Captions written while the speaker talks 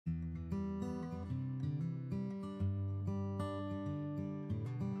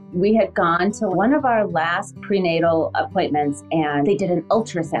We had gone to one of our last prenatal appointments and they did an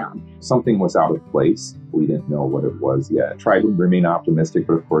ultrasound. Something was out of place. We didn't know what it was yet. Tried to remain optimistic,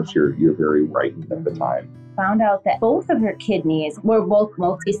 but of course you're very frightened at the time. Found out that both of her kidneys were both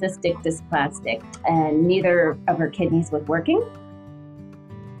multicystic dysplastic and neither of her kidneys was working.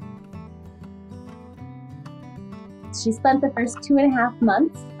 She spent the first 2.5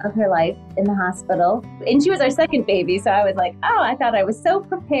 months of her life in the hospital. And she was our second baby, so I was like, oh, I thought I was so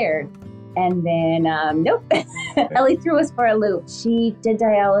prepared. And then, nope, Ellie threw us for a loop. She did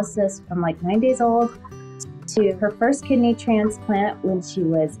dialysis from like 9 days old to her first kidney transplant when she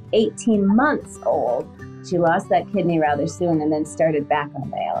was 18 months old. She lost that kidney rather soon and then started back on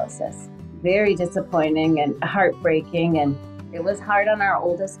dialysis. Very disappointing and heartbreaking, and it was hard on our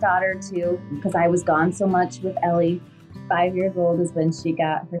oldest daughter too, because I was gone so much with Ellie. 5 years old is when she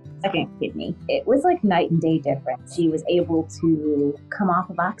got her second kidney. It was like night and day difference. She was able to come off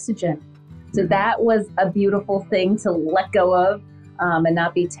of oxygen. So that was a beautiful thing to let go of and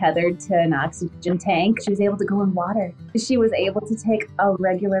not be tethered to an oxygen tank. She was able to go in water. She was able to take a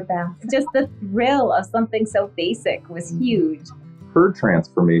regular bath. Just the thrill of something so basic was huge. Her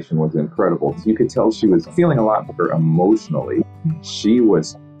transformation was incredible. You could tell she was feeling a lot better emotionally. She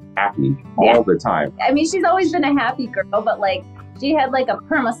was happy all the time. I mean, she's always been a happy girl, but like she had like a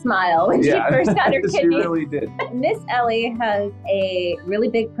perma smile when she first got her kidney. She really did. Miss Ellie has a really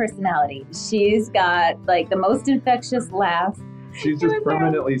big personality. She's got like the most infectious laugh. She's just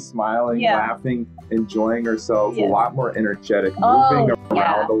permanently smiling, laughing, enjoying herself, a lot more energetic, moving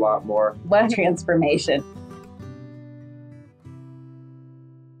around a lot more. What a transformation.